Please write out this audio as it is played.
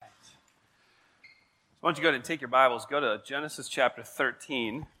Why don't you go ahead and take your Bibles, go to Genesis chapter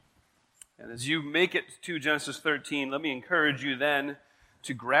 13. And as you make it to Genesis 13, let me encourage you then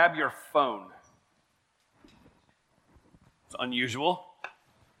to grab your phone. It's unusual.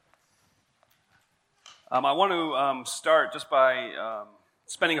 I want to start just by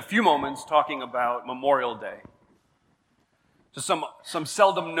spending a few moments talking about Memorial Day. Just some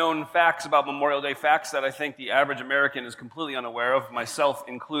seldom known facts about Memorial Day, facts that I think the average American is completely unaware of, myself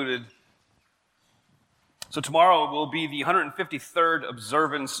included. So tomorrow will be the 153rd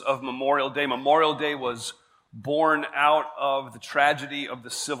observance of Memorial Day. Memorial Day was born out of the tragedy of the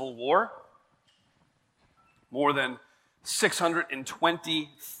Civil War. More than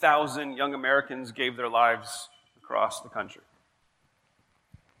 620,000 young Americans gave their lives across the country.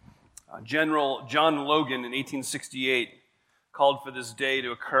 General John Logan in 1868 called for this day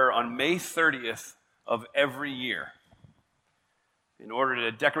to occur on May 30th of every year in order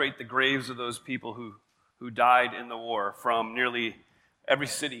to decorate the graves of those people who died in the war from nearly every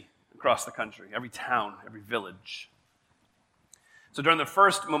city across the country, every town, every village. So during the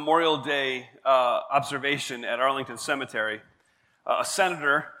first Memorial Day observation at Arlington Cemetery, a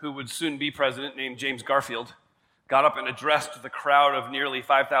senator who would soon be president named James Garfield got up and addressed the crowd of nearly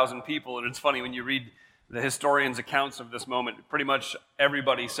 5,000 people. And it's funny, when you read the historians' accounts of this moment, pretty much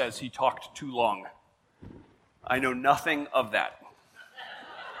everybody says he talked too long. I know nothing of that.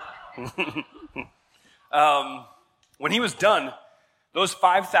 When he was done, those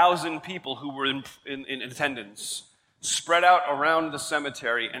 5,000 people who were in attendance spread out around the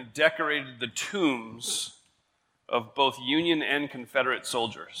cemetery and decorated the tombs of both Union and Confederate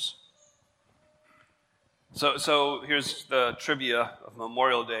soldiers. So here's the trivia of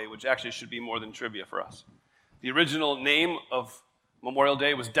Memorial Day, which actually should be more than trivia for us. The original name of Memorial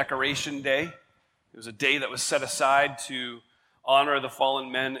Day was Decoration Day. It was a day that was set aside to honor the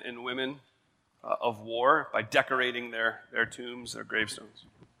fallen men and women of war by decorating their tombs, their gravestones.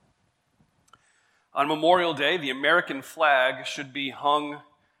 On Memorial Day, the American flag should be hung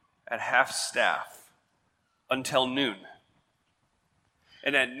at half-staff until noon.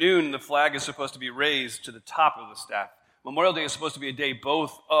 And at noon, the flag is supposed to be raised to the top of the staff. Memorial Day is supposed to be a day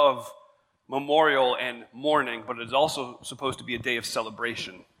both of memorial and mourning, but it is also supposed to be a day of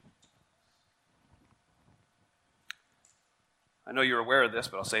celebration. I know you're aware of this,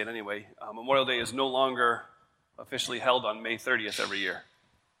 but I'll say it anyway. Memorial Day is no longer officially held on May 30th every year.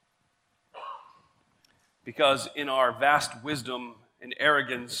 Because in our vast wisdom and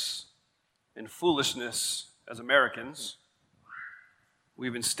arrogance and foolishness as Americans,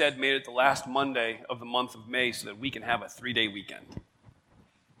 we've instead made it the last Monday of the month of May so that we can have a 3-day weekend.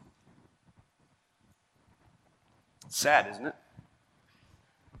 It's sad, isn't it?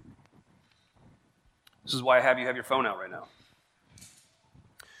 This is why I have you have your phone out right now.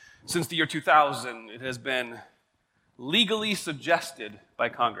 Since the year 2000, it has been legally suggested by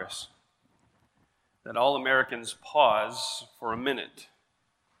Congress that all Americans pause for a minute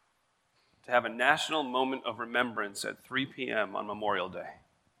to have a national moment of remembrance at 3 p.m. on Memorial Day.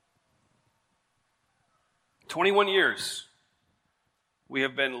 21 years we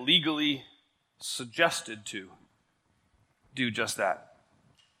have been legally suggested to do just that.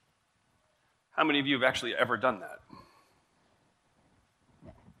 How many of you have actually ever done that?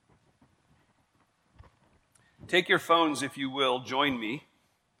 Take your phones, if you will, join me,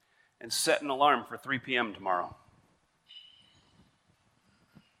 and set an alarm for 3 p.m. tomorrow.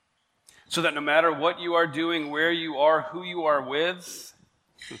 So that no matter what you are doing, where you are, who you are with,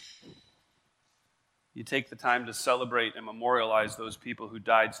 you take the time to celebrate and memorialize those people who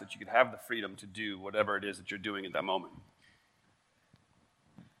died so that you could have the freedom to do whatever it is that you're doing at that moment.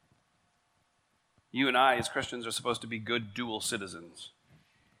 You and I, as Christians, are supposed to be good dual citizens.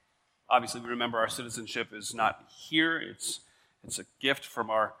 Obviously, we remember our citizenship is not here. It's a gift from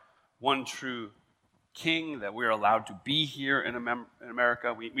our one true King that we're allowed to be here in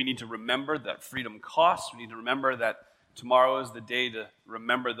America. We need to remember that freedom costs. We need to remember that tomorrow is the day to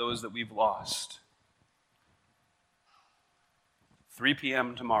remember those that we've lost. 3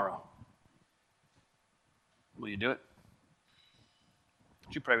 p.m. tomorrow. Will you do it?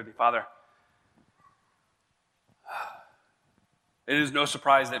 Would you pray with me? Father, it is no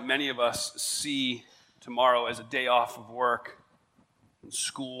surprise that many of us see tomorrow as a day off of work and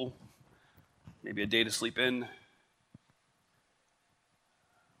school, maybe a day to sleep in.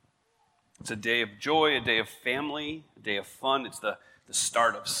 It's a day of joy, a day of family, a day of fun. It's the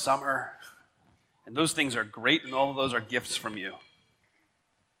start of summer. And those things are great, and all of those are gifts from you.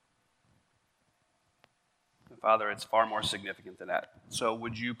 And Father, it's far more significant than that. So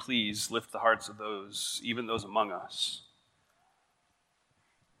would you please lift the hearts of those, even those among us,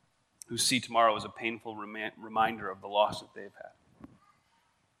 who see tomorrow as a painful reminder of the loss that they've had.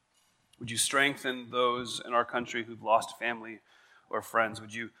 Would you strengthen those in our country who've lost family or friends?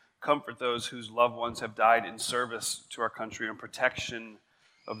 Would you comfort those whose loved ones have died in service to our country and protection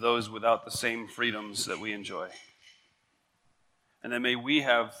of those without the same freedoms that we enjoy? And then may we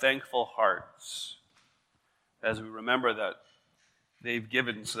have thankful hearts as we remember that they've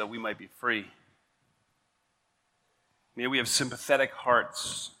given so that we might be free. May we have sympathetic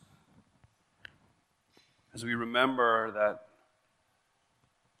hearts as we remember that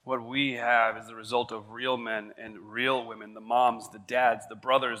what we have is the result of real men and real women, the moms, the dads, the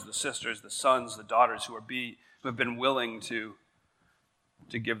brothers, the sisters, the sons, the daughters who have been willing to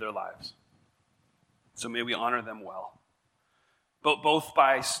give their lives. So may we honor them well, both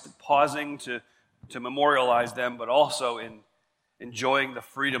by pausing to memorialize them, but also in enjoying the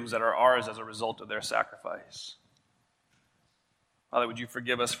freedoms that are ours as a result of their sacrifice. Father, would you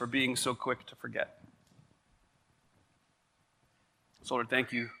forgive us for being so quick to forget? So, Lord,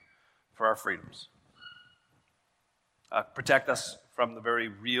 thank you for our freedoms. Protect us from the very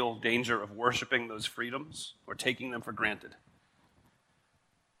real danger of worshiping those freedoms or taking them for granted.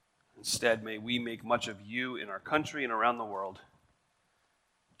 Instead, may we make much of you in our country and around the world,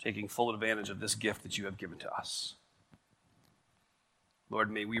 taking full advantage of this gift that you have given to us. Lord,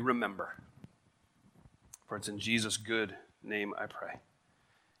 may we remember. For it's in Jesus' good name I pray.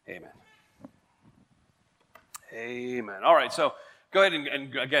 Amen. Amen. All right, so go ahead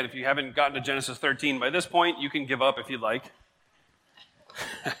and again, if you haven't gotten to Genesis 13 by this point, you can give up if you'd like.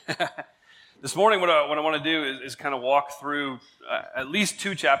 This morning, what I want to do is kind of walk through at least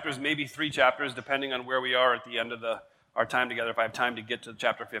 2 chapters, maybe 3 chapters, depending on where we are at the end of our time together, if I have time to get to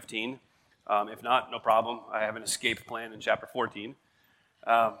chapter 15. If not, no problem. I have an escape plan in chapter 14.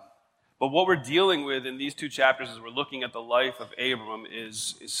 But what we're dealing with in these 2 chapters as we're looking at the life of Abram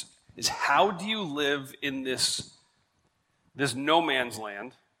is how do you live in this no man's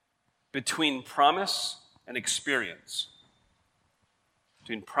land between promise and experience?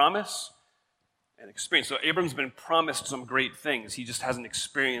 Between promise and experience. So Abram's been promised some great things. He just hasn't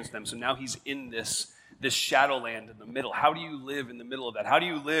experienced them. So now he's in this shadowland in the middle. How do you live in the middle of that? How do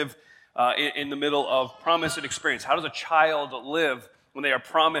you live in the middle of promise and experience? How does a child live when they are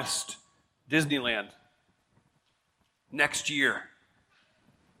promised Disneyland next year?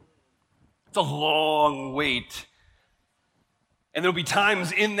 It's a long wait. And there'll be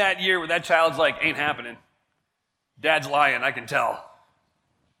times in that year where that child's like, ain't happening. Dad's lying, I can tell.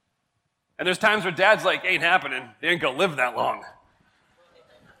 And there's times where dad's like, ain't happening. They ain't gonna live that long.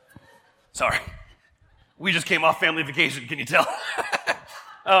 Sorry. We just came off family vacation, can you tell?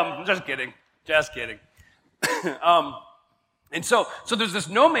 Just kidding. And so there's this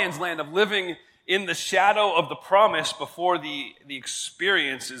no man's land of living in the shadow of the promise before the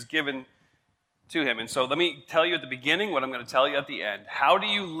experience is given to him. And so let me tell you at the beginning what I'm going to tell you at the end. How do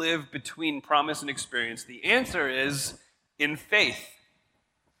you live between promise and experience? The answer is in faith.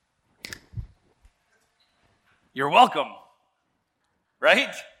 You're welcome.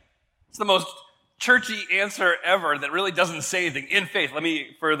 Right? It's the most churchy answer ever that really doesn't say anything. In faith. Let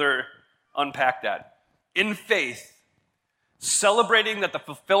me further unpack that. In faith, celebrating that the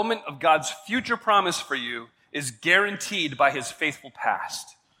fulfillment of God's future promise for you is guaranteed by his faithful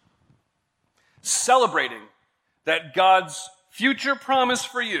past. Celebrating that God's future promise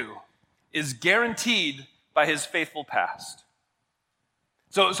for you is guaranteed by his faithful past.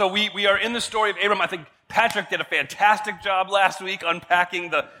 So we are in the story of Abram. I think Patrick did a fantastic job last week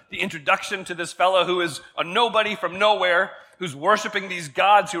unpacking the introduction to this fellow who is a nobody from nowhere, who's worshiping these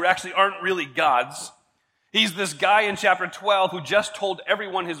gods who actually aren't really gods. He's this guy in chapter 12 who just told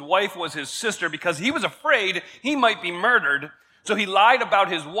everyone his wife was his sister because he was afraid he might be murdered. So he lied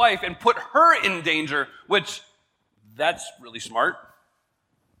about his wife and put her in danger, which that's really smart.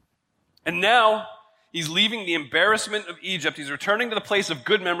 And now he's leaving the embarrassment of Egypt. He's returning to the place of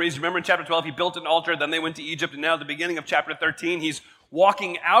good memories. Remember in chapter 12, he built an altar, then they went to Egypt, and now at the beginning of chapter 13, he's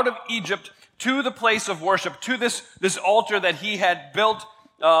walking out of Egypt to the place of worship, to this altar that he had built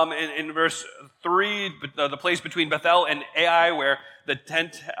in verse 3, the place between Bethel and Ai, where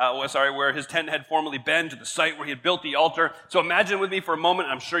where his tent had formerly been, to the site where he had built the altar. So imagine with me for a moment,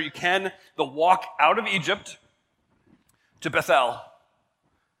 I'm sure you can, the walk out of Egypt to Bethel.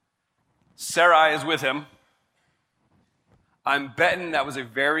 Sarai is with him. I'm betting that was a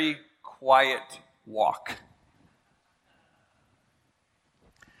very quiet walk.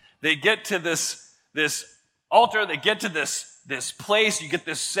 They get to this altar, they get to this place. You get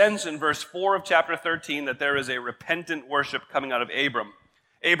this sense in verse 4 of chapter 13 that there is a repentant worship coming out of Abram.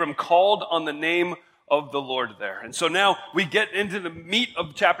 Abram called on the name of the Lord there. And so now we get into the meat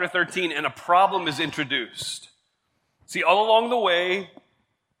of chapter 13, and a problem is introduced. See, all along the way,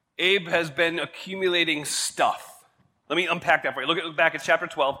 Abe has been accumulating stuff. Let me unpack that for you. Look back at chapter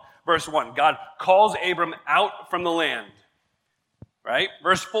 12, verse 1. God calls Abram out from the land. Right?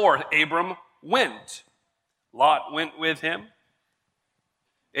 Verse 4, Abram went. Lot went with him.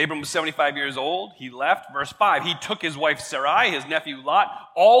 Abram was 75 years old. He left. Verse 5, he took his wife Sarai, his nephew Lot,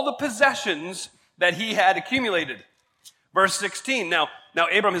 all the possessions that he had accumulated. Verse 16, now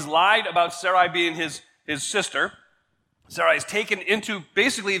Abram has lied about Sarai being his sister. Sarai is taken into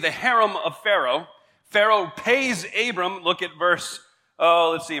basically the harem of Pharaoh. Pharaoh pays Abram, look at verse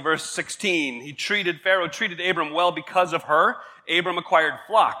 16. Pharaoh treated Abram well because of her. Abram acquired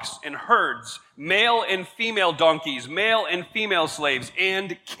flocks and herds, male and female donkeys, male and female slaves,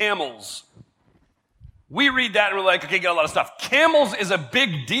 and camels. We read that and we're like, okay, got a lot of stuff. Camels is a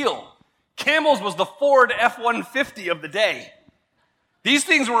big deal. Camels was the Ford F-150 of the day. These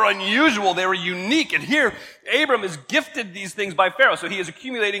things were unusual. They were unique. And here, Abram is gifted these things by Pharaoh. So he is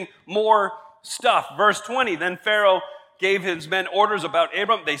accumulating more stuff. Verse 20, then Pharaoh gave his men orders about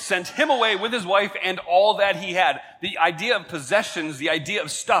Abram. They sent him away with his wife and all that he had. The idea of possessions, the idea of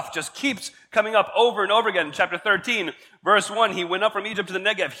stuff just keeps coming up over and over again. In chapter 13, verse 1, he went up from Egypt to the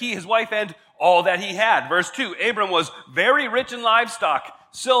Negev, he, his wife, and all that he had. Verse 2, Abram was very rich in livestock,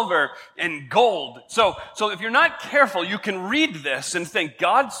 silver, and gold. So if you're not careful, you can read this and think,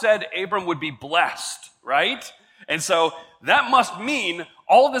 God said Abram would be blessed, right? And so that must mean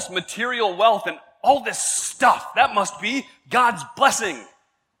all this material wealth and all this stuff, that must be God's blessing.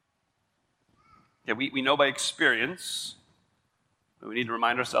 Yeah, we know by experience, but we need to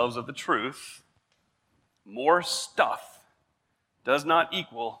remind ourselves of the truth. More stuff does not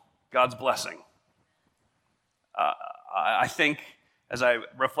equal God's blessing. I think, as I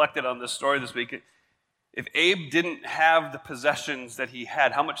reflected on this story this week, if Abe didn't have the possessions that he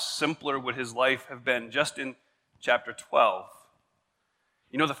had, how much simpler would his life have been just in chapter 12?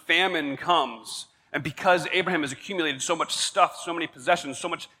 You know, the famine comes, and because Abraham has accumulated so much stuff, so many possessions, so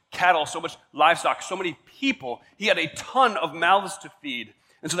much cattle, so much livestock, so many people, he had a ton of mouths to feed.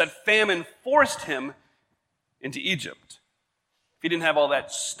 And so that famine forced him into Egypt. If he didn't have all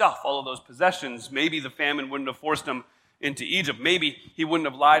that stuff, all of those possessions, maybe the famine wouldn't have forced him into Egypt. Maybe he wouldn't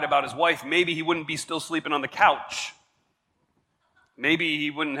have lied about his wife. Maybe he wouldn't be still sleeping on the couch. Maybe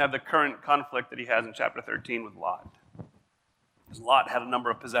he wouldn't have the current conflict that he has in chapter 13 with Lot. Because Lot had a number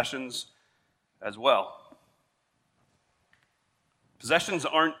of possessions as well. Possessions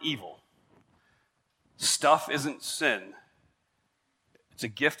aren't evil. Stuff isn't sin. It's a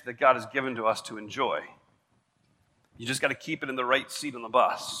gift that God has given to us to enjoy. You just got to keep it in the right seat on the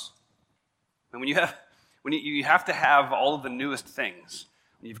bus. And when you have to have all of the newest things,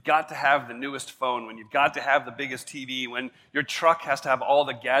 when you've got to have the newest phone, when you've got to have the biggest TV, when your truck has to have all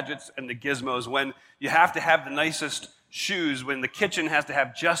the gadgets and the gizmos, when you have to have the nicest shoes, when the kitchen has to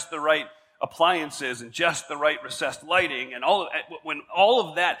have just the right appliances and just the right recessed lighting, and when all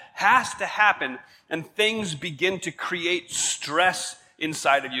of that has to happen, and things begin to create stress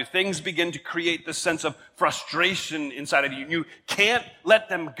inside of you, things begin to create this sense of frustration inside of you. You can't let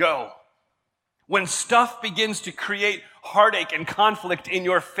them go. When stuff begins to create heartache and conflict in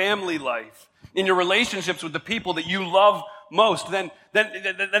your family life, in your relationships with the people that you love most, then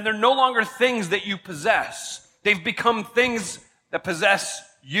they're no longer things that you possess. They've become things that possess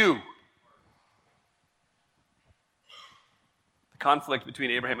you. The conflict between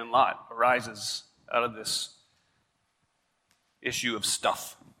Abraham and Lot arises out of this issue of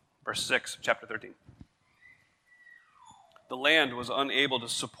stuff. Verse 6 of chapter 13. The land was unable to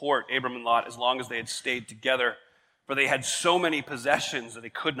support Abram and Lot as long as they had stayed together, for they had so many possessions that they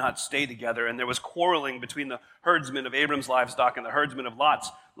could not stay together, and there was quarreling between the herdsmen of Abram's livestock and the herdsmen of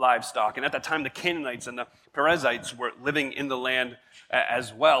Lot's livestock. And at that time, the Canaanites and the Perizzites were living in the land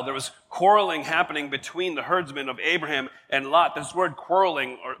as well. There was quarreling happening between the herdsmen of Abraham and Lot. This word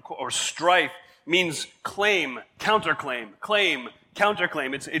quarreling or strife means claim, counterclaim, claim,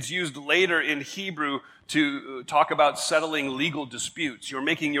 counterclaim. It's used later in Hebrew to talk about settling legal disputes. You're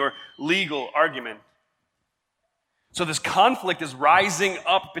making your legal argument. So this conflict is rising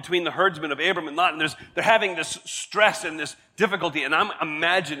up between the herdsmen of Abram and Lot, and they're having this stress and this difficulty. And I'm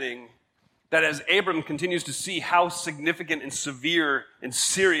imagining that as Abram continues to see how significant and severe and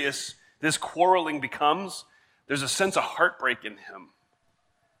serious this quarreling becomes, there's a sense of heartbreak in him.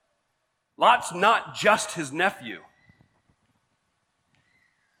 Lot's not just his nephew.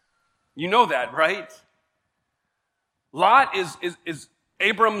 You know that, right? Lot is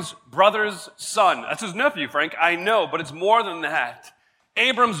Abram's brother's son. That's his nephew, Frank. I know, but it's more than that.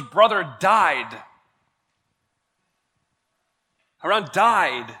 Abram's brother died. Haran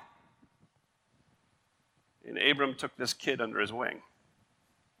died. And Abram took this kid under his wing.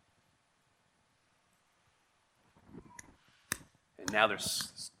 And now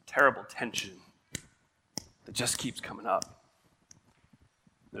there's this terrible tension that just keeps coming up.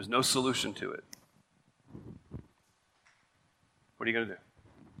 There's no solution to it. What are you going to do?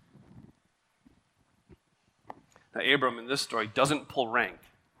 Now, Abram in this story doesn't pull rank.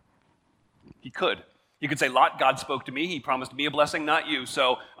 He could. You could say, Lot, God spoke to me. He promised me a blessing, not you.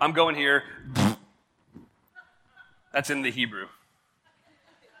 So I'm going here. That's in the Hebrew.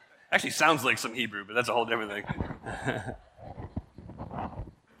 Actually sounds like some Hebrew, but that's a whole different thing.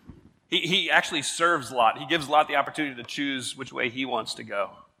 He actually serves Lot. He gives Lot the opportunity to choose which way he wants to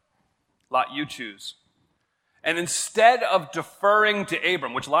go. Lot, you choose. And instead of deferring to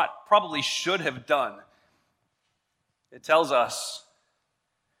Abram, which Lot probably should have done, it tells us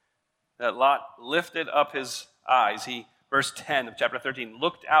that Lot lifted up his eyes. Verse 10 of chapter 13,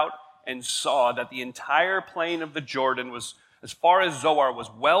 looked out and saw that the entire plain of the Jordan was, as far as Zoar, was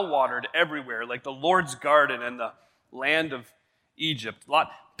well watered everywhere, like the Lord's garden and the land of Egypt.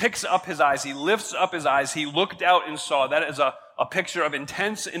 Lot picks up his eyes. He lifts up his eyes. He looked out and saw. That is a picture of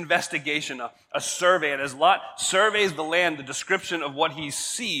intense investigation, a survey. And as Lot surveys the land, the description of what he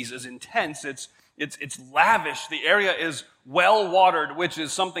sees is intense. It's lavish. The area is well watered, which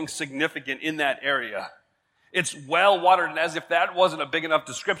is something significant in that area. It's well watered, and as if that wasn't a big enough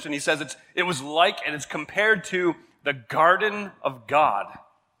description, he says it was like, and it's compared to the garden of God.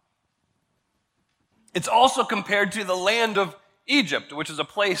 It's also compared to the land of Egypt, which is a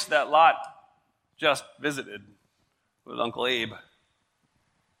place that Lot just visited with Uncle Abe.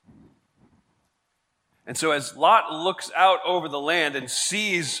 And so as Lot looks out over the land and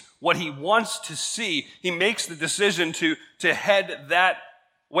sees what he wants to see, he makes the decision to head that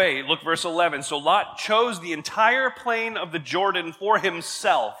way. Look, verse 11. So Lot chose the entire plain of the Jordan for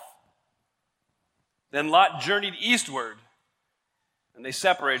himself. Then Lot journeyed eastward, and they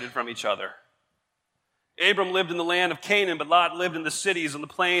separated from each other. Abram lived in the land of Canaan, but Lot lived in the cities on the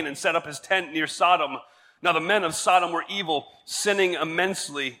plain and set up his tent near Sodom. Now the men of Sodom were evil, sinning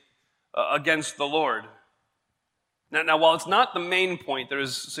immensely against the Lord. Now, while it's not the main point, there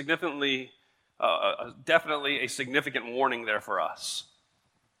is definitely a significant warning there for us.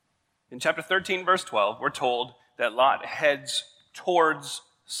 In chapter 13, verse 12, we're told that Lot heads towards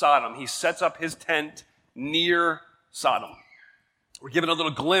Sodom. He sets up his tent near Sodom. We're given a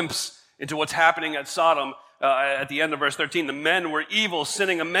little glimpse into what's happening at Sodom at the end of verse 13. The men were evil,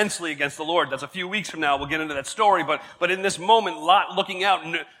 sinning immensely against the Lord. That's a few weeks from now. We'll get into that story. But in this moment, Lot looking out,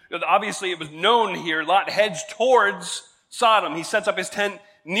 obviously it was known here, Lot heads towards Sodom. He sets up his tent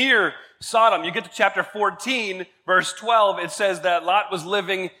near Sodom. You get to chapter 14, verse 12, it says that Lot was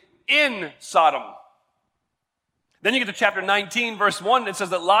living in Sodom. Then you get to chapter 19, verse 1, it says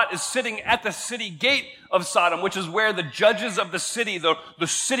that Lot is sitting at the city gate of Sodom, which is where the judges of the city, the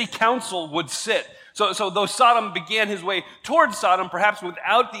city council, would sit. So though Sodom began his way towards Sodom, perhaps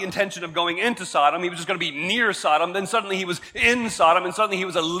without the intention of going into Sodom, he was just going to be near Sodom, then suddenly he was in Sodom, and suddenly he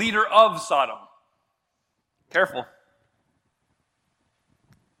was a leader of Sodom. Careful.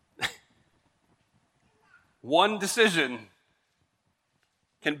 One decision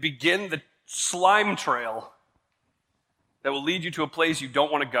can begin the slime trail that will lead you to a place you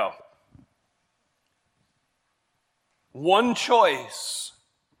don't want to go. One choice,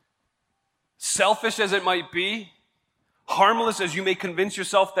 selfish as it might be, harmless as you may convince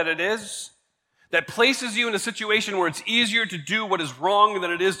yourself that it is, that places you in a situation where it's easier to do what is wrong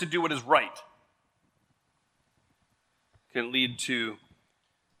than it is to do what is right, can lead to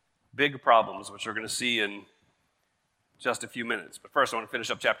big problems, which we're going to see in just a few minutes. But first, I want to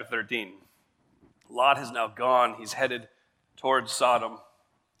finish up chapter 13. Lot has now gone. He's headed towards Sodom,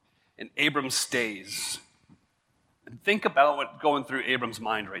 and Abram stays. And think about what's going through Abram's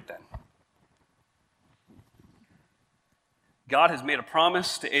mind right then. God has made a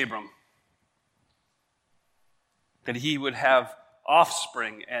promise to Abram that he would have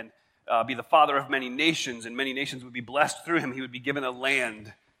offspring and be the father of many nations, and many nations would be blessed through him. He would be given a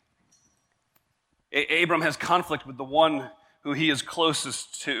land. Abram has conflict with the one who he is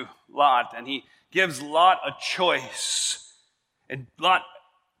closest to, Lot, and he gives Lot a choice. And Lot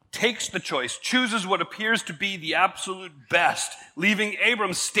takes the choice, chooses what appears to be the absolute best, leaving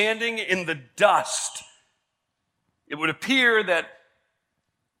Abram standing in the dust. It would appear that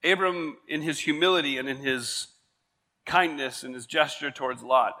Abram, in his humility and in his kindness and his gesture towards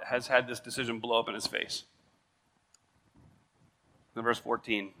Lot, has had this decision blow up in his face. In verse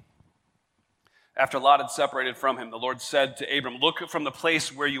 14. After Lot had separated from him, the Lord said to Abram, look from the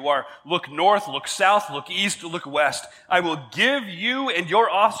place where you are. Look north, look south, look east, look west. I will give you and your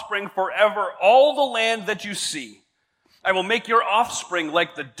offspring forever all the land that you see. I will make your offspring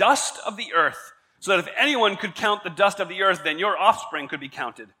like the dust of the earth, so that if anyone could count the dust of the earth, then your offspring could be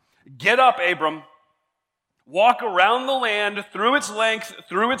counted. Get up, Abram. Walk around the land through its length,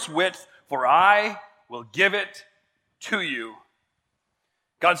 through its width, for I will give it to you.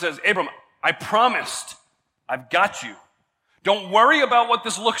 God says, Abram, I promised. I've got you. Don't worry about what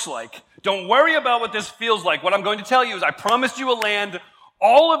this looks like. Don't worry about what this feels like. What I'm going to tell you is I promised you a land.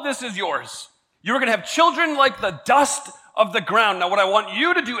 All of this is yours. You're going to have children like the dust of the ground. Now, what I want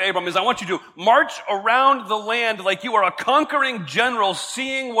you to do, Abram, is I want you to march around the land like you are a conquering general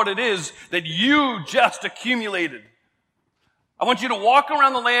seeing what it is that you just accumulated. I want you to walk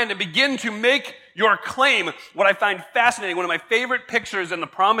around the land and begin to make your claim. What I find fascinating, one of my favorite pictures in the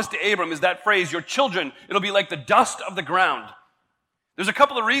promise to Abram is that phrase, your children, it'll be like the dust of the ground. There's a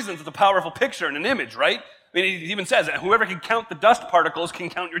couple of reasons it's a powerful picture and an image, right? I mean, it even says that whoever can count the dust particles can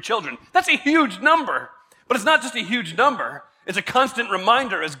count your children. That's a huge number. But it's not just a huge number. It's a constant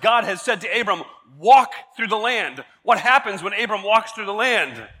reminder, as God has said to Abram, walk through the land. What happens when Abram walks through the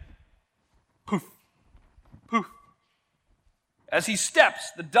land? Poof, poof. As he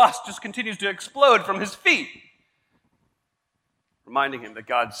steps, the dust just continues to explode from his feet, reminding him that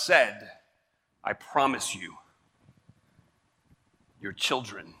God said, I promise you, your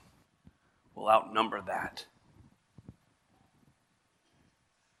children will outnumber that.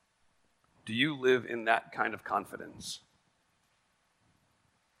 Do you live in that kind of confidence?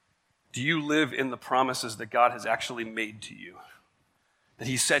 Do you live in the promises that God has actually made to you? That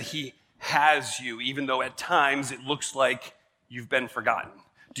he said he has you, even though at times it looks like you've been forgotten?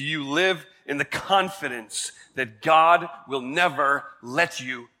 Do you live in the confidence that God will never let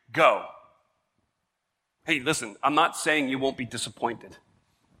you go? Hey, listen, I'm not saying you won't be disappointed.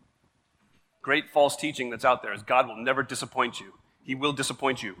 Great false teaching that's out there is God will never disappoint you. He will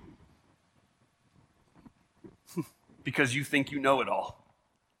disappoint you. Because you think you know it all.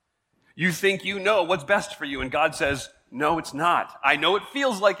 You think you know what's best for you, and God says, no, it's not. I know it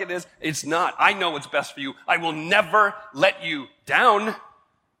feels like it is. It's not. I know what's best for you. I will never let you down.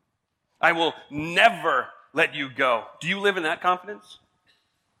 I will never let you go. Do you live in that confidence?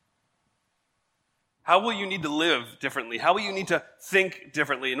 How will you need to live differently? How will you need to think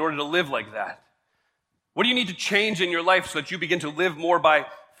differently in order to live like that? What do you need to change in your life so that you begin to live more by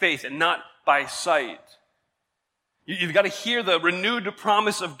faith and not by sight? You've got to hear the renewed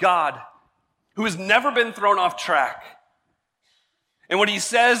promise of God, who has never been thrown off track. And what he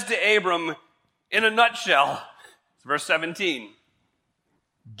says to Abram, in a nutshell, verse 17,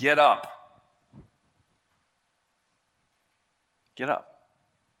 get up. Get up.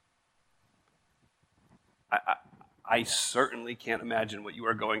 I certainly can't imagine what you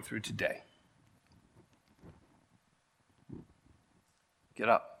are going through today. Get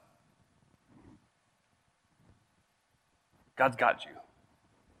up. God's got you.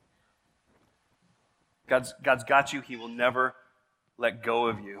 God's got you. He will never let go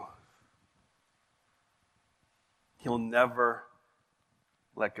of you. He'll never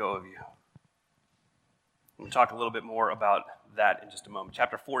let go of you. We'll talk a little bit more about that in just a moment.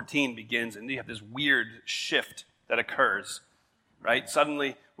 Chapter 14 begins, and you have this weird shift that occurs, right?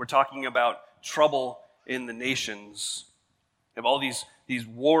 Suddenly, we're talking about trouble in the nations. You have all these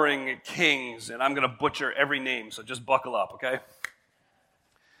warring kings, and I'm going to butcher every name, so just buckle up, okay?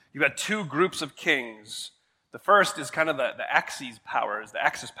 You've got two groups of kings. The first is kind of the Axis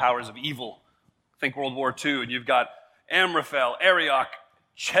powers of evil. Think World War II, and you've got Amraphel, Arioch,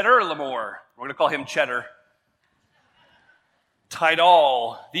 Chedorlaomer. We're going to call him Cheddar.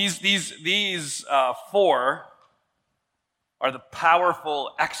 Tidal. These four are the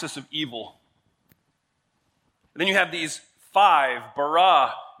powerful axis of evil. And then you have these five,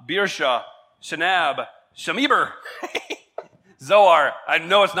 Barah, Birsha, Shanab, Shemeber, Zoar. I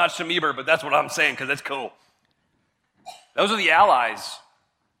know it's not Shemeber, but that's what I'm saying because it's cool. Those are the allies.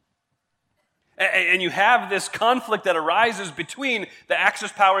 And you have this conflict that arises between the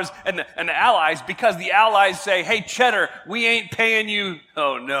Axis powers and the allies because the allies say, hey, Cheddar, we ain't paying you,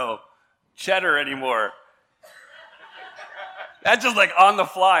 oh no, Cheddar anymore. That's just like on the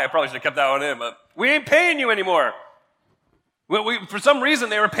fly. I probably should have kept that one in, but we ain't paying you anymore. For some reason,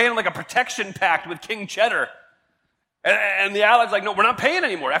 they were paying like a protection pact with King Cheddar. And the allies like, no, we're not paying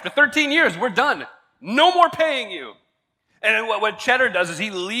anymore. After 13 years, we're done. No more paying you. And what Cheddar does is he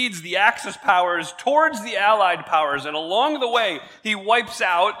leads the Axis powers towards the Allied powers, and along the way, he wipes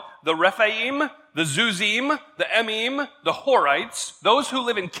out the Rephaim, the Zuzim, the Emim, the Horites, those who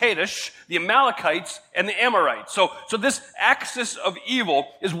live in Kadesh, the Amalekites, and the Amorites. So this axis of evil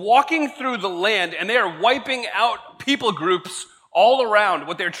is walking through the land, and they are wiping out people groups all around.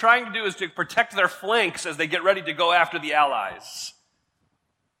 What they're trying to do is to protect their flanks as they get ready to go after the allies.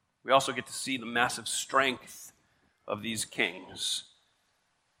 We also get to see the massive strength of these kings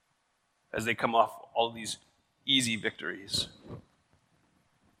as they come off all of these easy victories.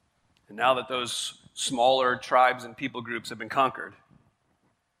 And now that those smaller tribes and people groups have been conquered,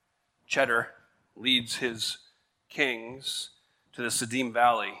 Cheddar leads his kings to the Siddim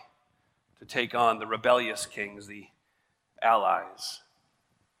Valley to take on the rebellious kings, the allies.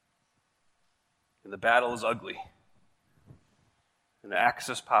 And the battle is ugly. And the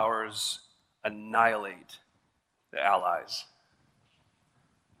Axis powers annihilate the allies.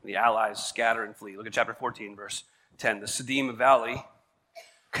 The allies scatter and flee. Look at chapter 14, verse 10. The Siddim Valley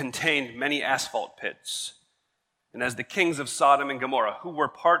contained many asphalt pits. And as the kings of Sodom and Gomorrah, who were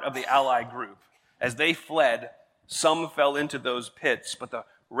part of the ally group, as they fled, some fell into those pits, but the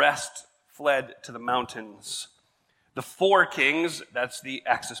rest fled to the mountains. The four kings, that's the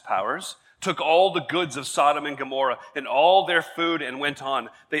Axis powers, took all the goods of Sodom and Gomorrah and all their food and went on.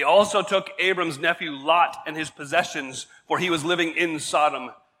 They also took Abram's nephew Lot and his possessions, for he was living in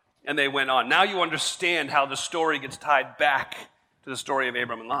Sodom, and they went on. Now you understand how the story gets tied back to the story of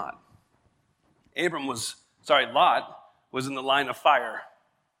Abram and Lot. Lot was in the line of fire,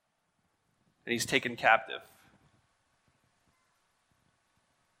 and he's taken captive.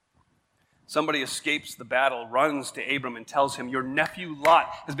 Somebody escapes the battle, runs to Abram and tells him, your nephew Lot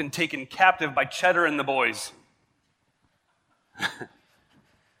has been taken captive by Cheddar and the boys.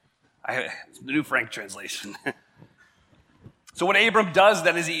 It's the New Frank translation. So what Abram does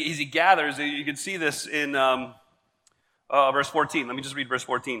then is he gathers, you can see this in verse 14. Let me just read verse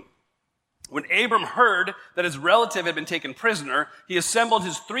 14. When Abram heard that his relative had been taken prisoner, he assembled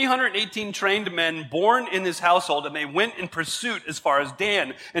his 318 trained men born in his household, and they went in pursuit as far as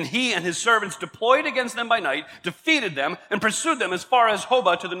Dan. And he and his servants deployed against them by night, defeated them, and pursued them as far as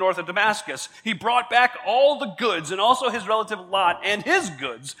Hobah to the north of Damascus. He brought back all the goods, and also his relative Lot and his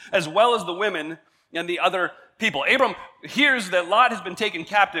goods, as well as the women and the other people. Abram hears that Lot has been taken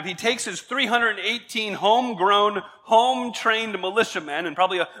captive. He takes his 318 homegrown, home-trained militiamen, and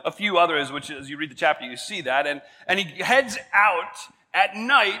probably a few others, which as you read the chapter, you see that, and he heads out at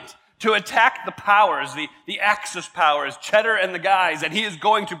night to attack the powers, the Axis powers, Cheddar and the guys, and he is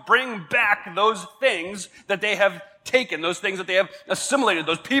going to bring back those things that they have taken, those things that they have assimilated,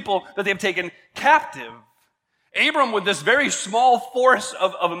 those people that they have taken captive. Abram, with this very small force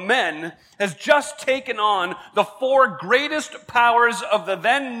of men, has just taken on the four greatest powers of the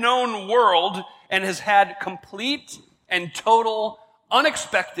then known world and has had complete and total,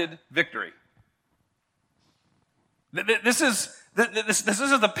 unexpected victory. This is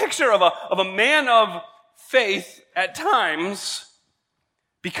the picture of a man of faith at times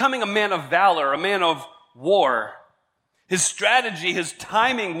becoming a man of valor, a man of war. His strategy, his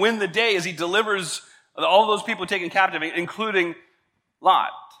timing, win the day as he delivers all those people taken captive, including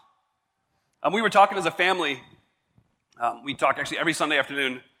Lot. We were talking as a family. We talk actually every Sunday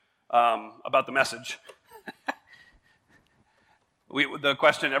afternoon about the message. The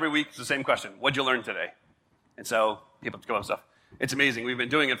question every week is the same question. What'd you learn today? And so people come up with stuff. It's amazing. We've been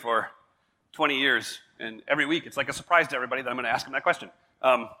doing it for 20 years. And every week it's like a surprise to everybody that I'm going to ask them that question.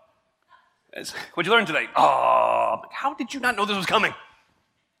 What'd you learn today? Oh, how did you not know this was coming?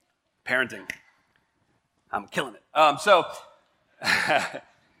 Parenting. I'm killing it. So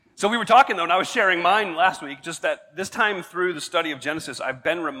we were talking, though, and I was sharing mine last week, just that this time through the study of Genesis, I've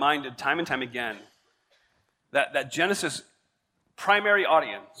been reminded time and time again that Genesis' primary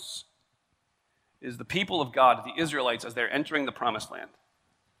audience is the people of God, the Israelites, as they're entering the Promised Land.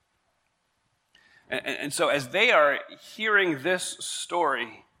 And so as they are hearing this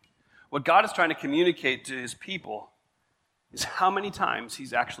story, what God is trying to communicate to his people is how many times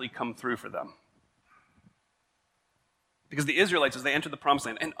he's actually come through for them. Because the Israelites, as they enter the Promised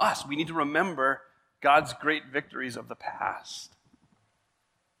Land, and us, we need to remember God's great victories of the past.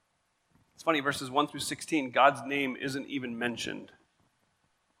 It's funny, verses 1 through 16, God's name isn't even mentioned,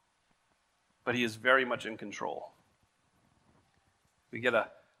 but he is very much in control. We get a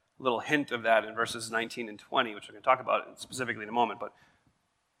little hint of that in verses 19 and 20, which we're going to talk about specifically in a moment.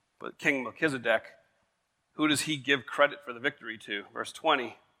 But King Melchizedek, who does he give credit for the victory to? Verse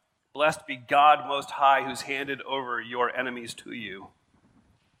 20. Blessed be God Most High, who's handed over your enemies to you.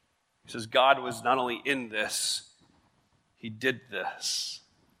 He says God was not only in this, he did this.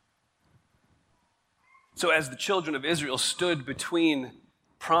 So as the children of Israel stood between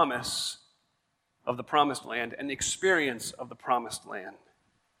promise of the promised land and the experience of the promised land.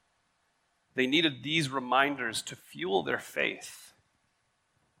 They needed these reminders to fuel their faith.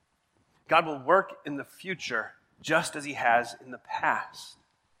 God will work in the future just as he has in the past.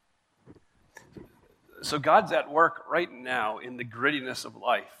 So God's at work right now in the grittiness of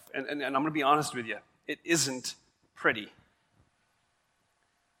life. And I'm going to be honest with you, it isn't pretty.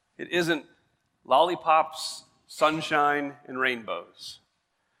 It isn't lollipops, sunshine, and rainbows.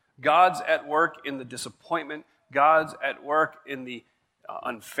 God's at work in the disappointment. God's at work in the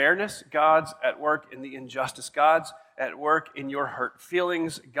unfairness. God's at work in the injustice. God's at work in your hurt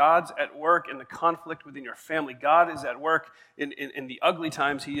feelings. God's at work in the conflict within your family. God is at work in the ugly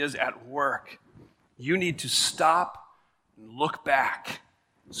times. He is at work. You need to stop and look back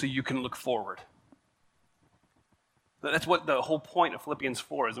so you can look forward. That's what the whole point of Philippians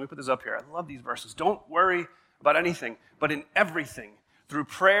 4 is. Let me put this up here. I love these verses. Don't worry about anything, but in everything, through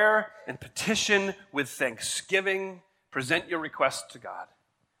prayer and petition with thanksgiving, present your requests to God.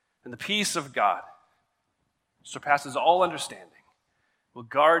 And the peace of God surpasses all understanding, will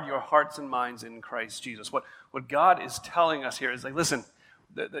guard your hearts and minds in Christ Jesus. What God is telling us here is like, listen,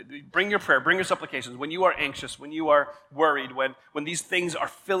 bring your prayer, bring your supplications. When you are anxious, when you are worried, when these things are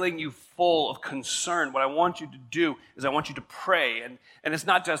filling you full of concern, what I want you to do is I want you to pray. And it's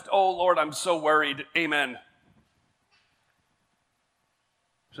not just, oh, Lord, I'm so worried. Amen.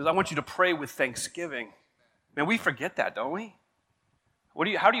 He says, I want you to pray with thanksgiving. Man, we forget that, don't we?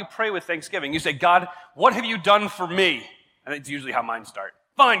 How do you pray with thanksgiving? You say, God, what have you done for me? And it's usually how mine start.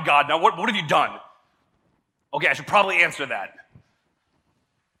 Fine, God, now what have you done? Okay, I should probably answer that.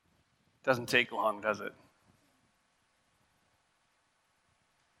 Doesn't take long, does it?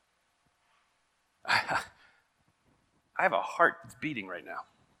 I have a heart that's beating right now.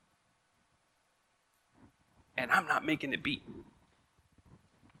 And I'm not making it beat.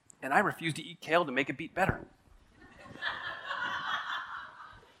 And I refuse to eat kale to make it beat better.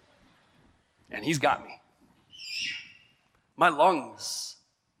 And he's got me. My lungs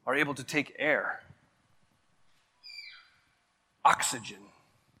are able to take air, oxygen,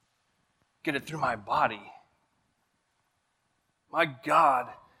 get it through my body. My God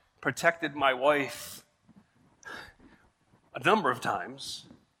protected my wife a number of times,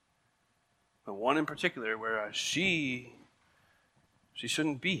 but one in particular where she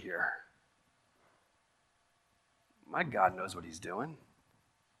shouldn't be here. My God knows what he's doing.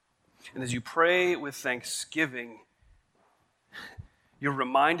 And as you pray with thanksgiving, you're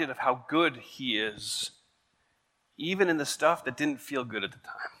reminded of how good he is, even in the stuff that didn't feel good at the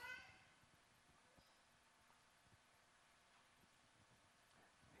time.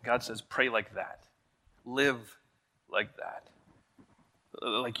 God says, pray like that. Live like that.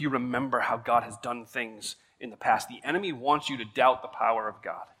 Like you remember how God has done things in the past. The enemy wants you to doubt the power of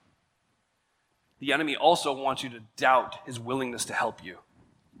God. The enemy also wants you to doubt his willingness to help you.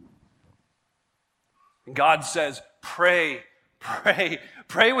 And God says, pray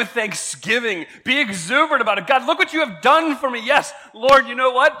with thanksgiving. Be exuberant about it. God, look what you have done for me. Yes, Lord, you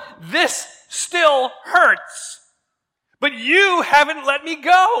know what? This still hurts. But you haven't let me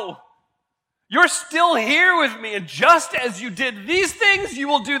go. You're still here with me. And just as you did these things, you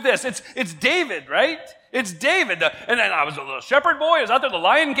will do this. It's David, right? It's David. And then I was a little shepherd boy. I was out there. The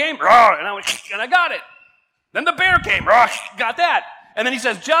lion came. And I got it. Then the bear came. Got that. And then he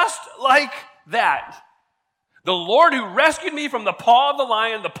says, just like that, the Lord who rescued me from the paw of the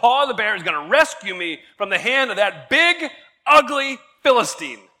lion, the paw of the bear, is going to rescue me from the hand of that big, ugly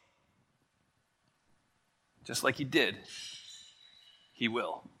Philistine. Just like he did, he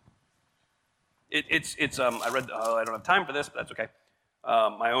will. I read, I don't have time for this, but that's okay.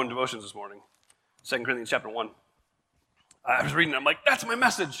 My own devotions this morning, 2 Corinthians chapter 1. I was reading, I'm like, that's my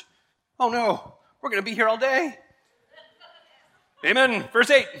message. Oh no, we're going to be here all day. Amen. Verse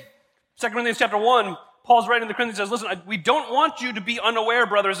 8, 2 Corinthians chapter 1, Paul's writing to the Corinthians, says, listen, we don't want you to be unaware,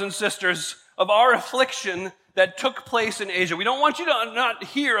 brothers and sisters, of our affliction that took place in Asia. We don't want you to not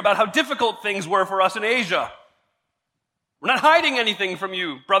hear about how difficult things were for us in Asia. We're not hiding anything from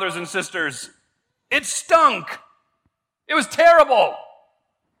you, brothers and sisters. It stunk. It was terrible.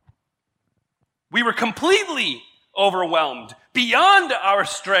 We were completely overwhelmed, beyond our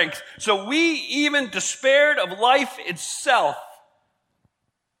strength, so we even despaired of life itself.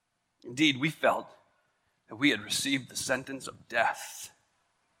 Indeed, we felt that we had received the sentence of death,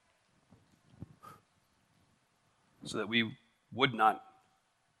 so that we would not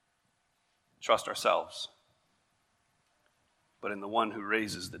trust ourselves, but in the one who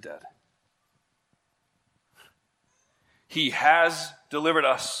raises the dead. He has delivered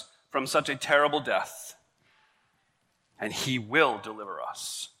us from such a terrible death, and he will deliver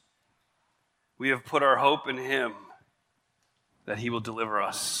us. We have put our hope in him that he will deliver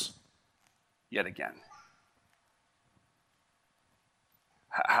us yet again.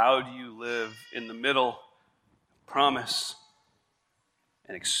 How do you live in the middle, promise,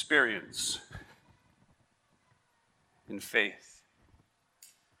 and experience in faith?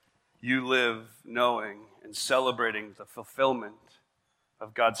 You live knowing and celebrating the fulfillment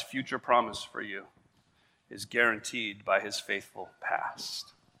of God's future promise for you is guaranteed by his faithful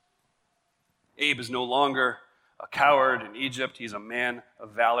past. Abe is no longer a coward in Egypt. He's a man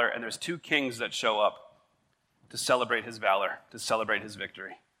of valor. And there's two kings that show up to celebrate his valor, to celebrate his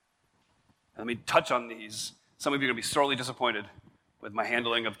victory. And let me touch on these. Some of you are going to be sorely disappointed with my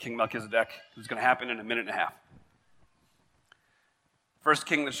handling of King Melchizedek. It's going to happen in a minute and a half. First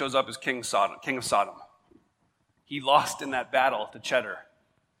king that shows up is king of Sodom. He lost in that battle to Cheddar.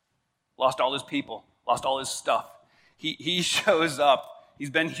 Lost all his people, lost all his stuff. He shows up. He's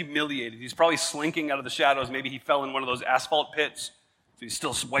been humiliated. He's probably slinking out of the shadows. Maybe he fell in one of those asphalt pits, so he's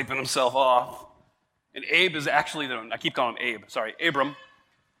still wiping himself off. And Abe is actually, I keep calling him Abe. Sorry, Abram.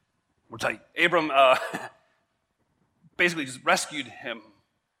 We're tight. Abram basically just rescued him,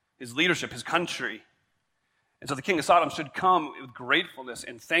 his leadership, his country. And so the king of Sodom should come with gratefulness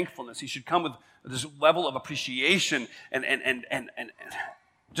and thankfulness. He should come with this level of appreciation and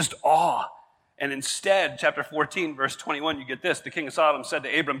just awe. And instead, chapter 14, verse 21, you get this. The king of Sodom said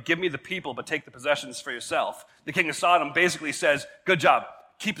to Abram, give me the people, but take the possessions for yourself. The king of Sodom basically says, good job,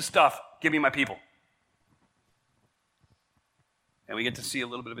 keep the stuff, give me my people. And we get to see a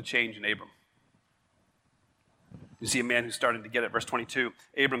little bit of a change in Abram. You see a man who's starting to get it. Verse 22,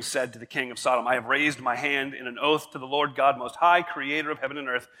 Abram said to the king of Sodom, I have raised my hand in an oath to the Lord God Most High, creator of heaven and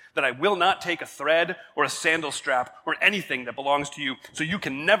earth, that I will not take a thread or a sandal strap or anything that belongs to you, so you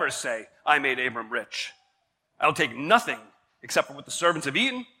can never say, I made Abram rich. I'll take nothing except for what the servants have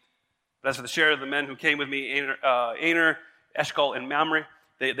eaten. But as for the share of the men who came with me, Aner, Eshcol, and Mamre,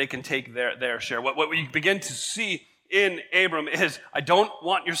 they can take their share. What we begin to see in Abram is, I don't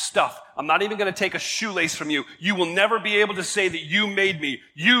want your stuff. I'm not even going to take a shoelace from you. You will never be able to say that you made me.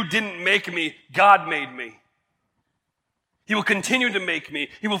 You didn't make me. God made me. He will continue to make me.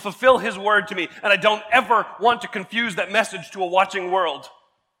 He will fulfill his word to me. And I don't ever want to confuse that message to a watching world.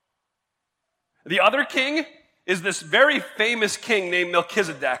 The other king is this very famous king named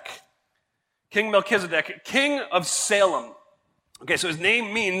Melchizedek. King Melchizedek, king of Salem. Okay, so his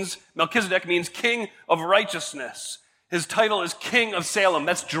name means, Melchizedek means king of righteousness. His title is king of Salem.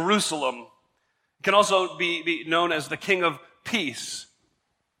 That's Jerusalem. It can also be known as the king of peace.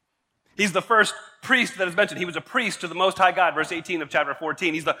 He's the first priest that is mentioned. He was a priest to the Most High God, verse 18 of chapter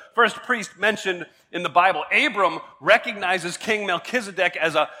 14. He's the first priest mentioned in the Bible. Abram recognizes King Melchizedek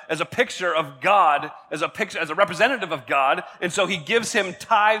as a picture of God, as a representative of God, and so he gives him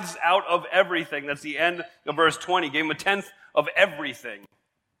tithes out of everything. That's the end of verse 20. He gave him a tenth of everything.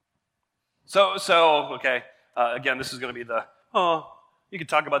 Okay, again, this is going to be you could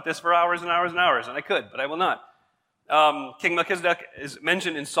talk about this for hours and hours and hours, and I could, but I will not. King Melchizedek is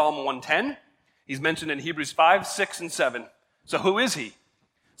mentioned in Psalm 110. He's mentioned in Hebrews 5, 6, and 7. So who is he?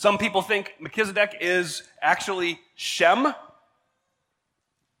 Some people think Melchizedek is actually Shem,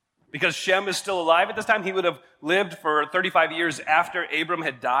 because Shem is still alive at this time. He would have lived for 35 years after Abram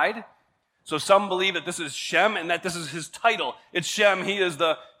had died. So some believe that this is Shem and that this is his title. It's Shem. He is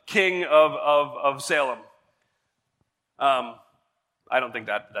the king of Salem. I don't think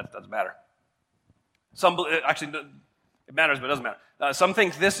that doesn't matter. Actually, it matters, but it doesn't matter. Some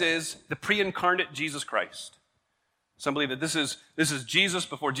think this is the pre-incarnate Jesus Christ. Some believe that this is Jesus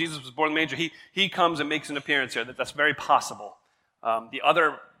before Jesus was born in the manger. He comes and makes an appearance here. That's very possible. The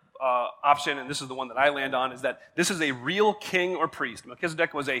other option, and this is the one that I land on, is that this is a real king or priest.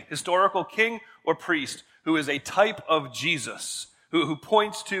 Melchizedek was a historical king or priest who is a type of Jesus, who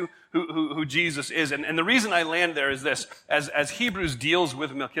points to who Jesus is. And the reason I land there is this. As Hebrews deals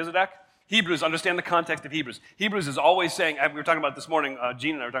with Melchizedek, Hebrews, understand the context of Hebrews. Hebrews is always saying, we were talking about it this morning,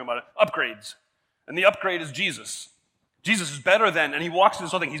 Gene and I were talking about it, upgrades. And the upgrade is Jesus. Jesus is better than, and he walks through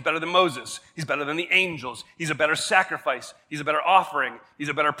this whole thing, he's better than Moses. He's better than the angels. He's a better sacrifice. He's a better offering. He's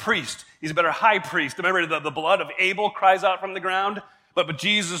a better priest. He's a better high priest. Remember, the blood of Abel cries out from the ground, but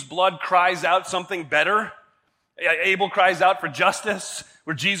Jesus' blood cries out something better. Abel cries out for justice,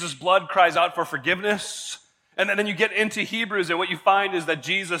 where Jesus' blood cries out for forgiveness. And then you get into Hebrews, and what you find is that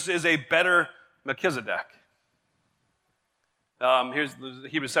Jesus is a better Melchizedek. Here's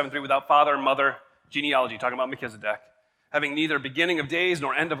Hebrews 7:3, without father and mother, genealogy, talking about Melchizedek. Having neither beginning of days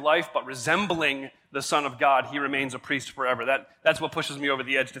nor end of life, but resembling the Son of God, he remains a priest forever. That's what pushes me over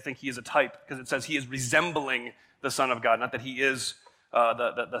the edge to think he is a type, because it says he is resembling the Son of God, not that he is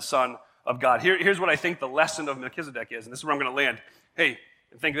the Son of God. Here's what I think the lesson of Melchizedek is, and this is where I'm going to land. Hey,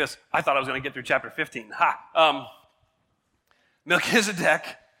 think this. I thought I was going to get through chapter 15.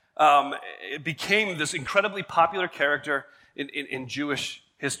 Melchizedek it became this incredibly popular character in Jewish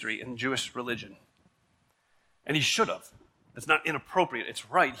history, in Jewish religion. And he should have. It's not inappropriate. It's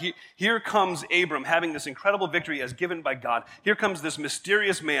right. Here comes Abram having this incredible victory as given by God. Here comes this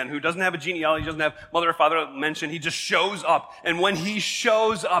mysterious man who doesn't have a genealogy, doesn't have mother or father mentioned. He just shows up. And when he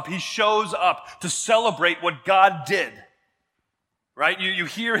shows up to celebrate what God did. Right? You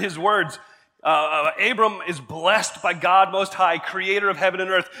hear his words. Abram is blessed by God Most High, creator of heaven and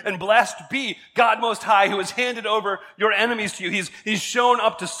earth, and blessed be God Most High, who has handed over your enemies to you. He's shown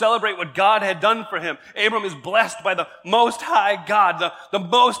up to celebrate what God had done for him. Abram is blessed by the Most High God. The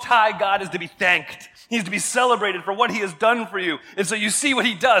Most High God is to be thanked. He's to be celebrated for what he has done for you. And so you see what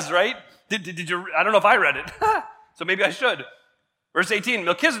he does, right? Did you? I don't know if I read it, so maybe I should. Verse 18,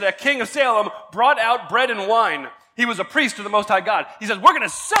 Melchizedek, king of Salem, brought out bread and wine. He was a priest to the Most High God. He says, we're going to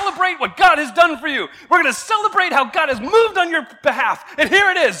celebrate what God has done for you. We're going to celebrate how God has moved on your behalf. And here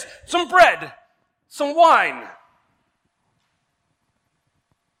it is, some bread, some wine.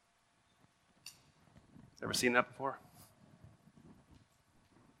 Ever seen that before?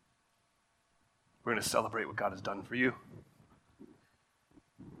 We're going to celebrate what God has done for you.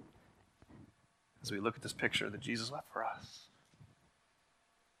 As we look at this picture that Jesus left for us.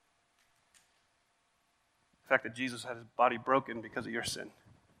 The fact that Jesus had his body broken because of your sin.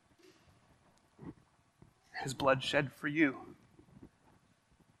 His blood shed for you.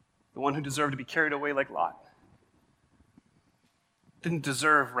 The one who deserved to be carried away like Lot. Didn't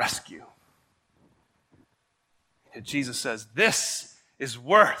deserve rescue. Yet Jesus says, this is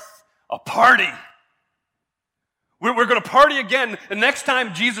worth a party. We're going to party again. And next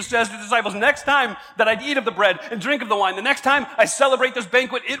time, Jesus says to the disciples, next time that I eat of the bread and drink of the wine, the next time I celebrate this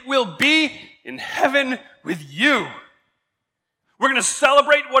banquet, it will be in heaven with you. We're going to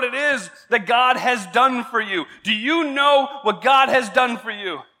celebrate what it is that God has done for you. Do you know what God has done for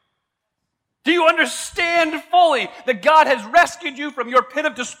you? Do you understand fully that God has rescued you from your pit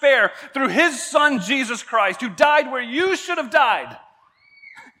of despair through his Son, Jesus Christ, who died where you should have died?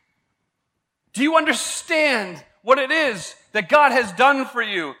 Do you understand what it is that God has done for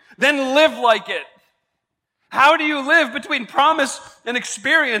you? Then live like it. How do you live between promise and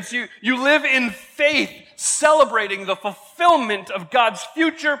experience? You live in faith, celebrating the fulfillment of God's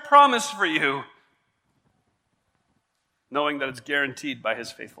future promise for you, knowing that it's guaranteed by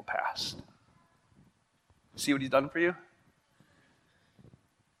his faithful past. See what he's done for you?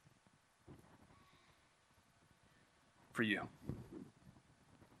 For you.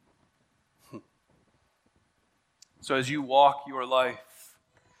 So as you walk your life,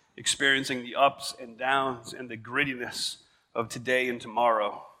 experiencing the ups and downs and the grittiness of today and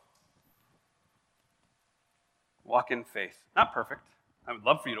tomorrow, walk in faith. Not perfect. I would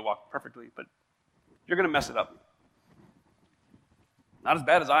love for you to walk perfectly, but you're going to mess it up. Not as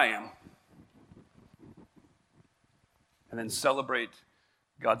bad as I am. And then celebrate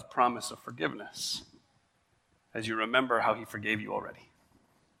God's promise of forgiveness as you remember how he forgave you already.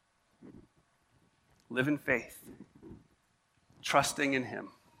 Live in faith, trusting in him,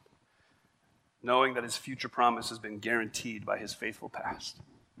 knowing that his future promise has been guaranteed by his faithful past.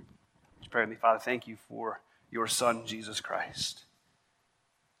 Let's pray with me. Father, thank you for your Son, Jesus Christ.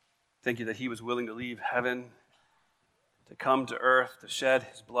 Thank you that he was willing to leave heaven, to come to earth, to shed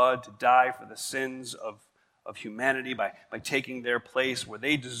his blood, to die for the sins of humanity by taking their place where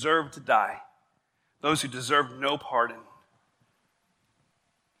they deserved to die, those who deserved no pardon.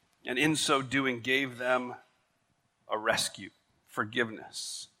 And in so doing, gave them a rescue,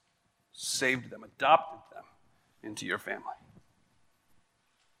 forgiveness, saved them, adopted them into your family.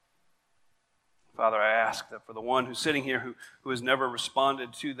 Father, I ask that for the one who's sitting here who has never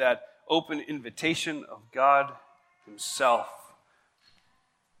responded to that open invitation of God himself,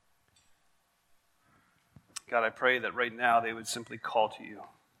 God, I pray that right now they would simply call to you.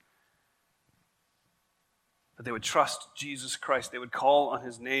 That they would trust Jesus Christ. They would call on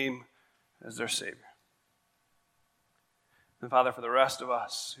his name as their Savior. And Father, for the rest of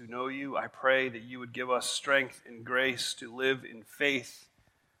us who know you, I pray that you would give us strength and grace to live in faith.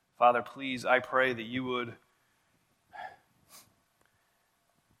 Father, please, I pray that you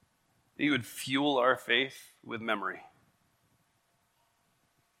would fuel our faith with memory.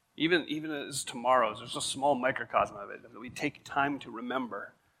 Even as tomorrow's, there's a small microcosm of it that we take time to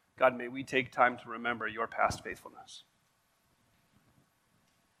remember. God, may we take time to remember your past faithfulness.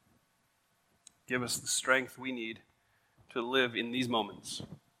 Give us the strength we need to live in these moments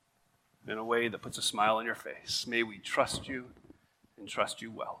in a way that puts a smile on your face. May we trust you and trust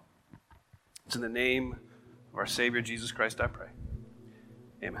you well. It's in the name of our Savior, Jesus Christ, I pray.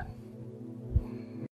 Amen.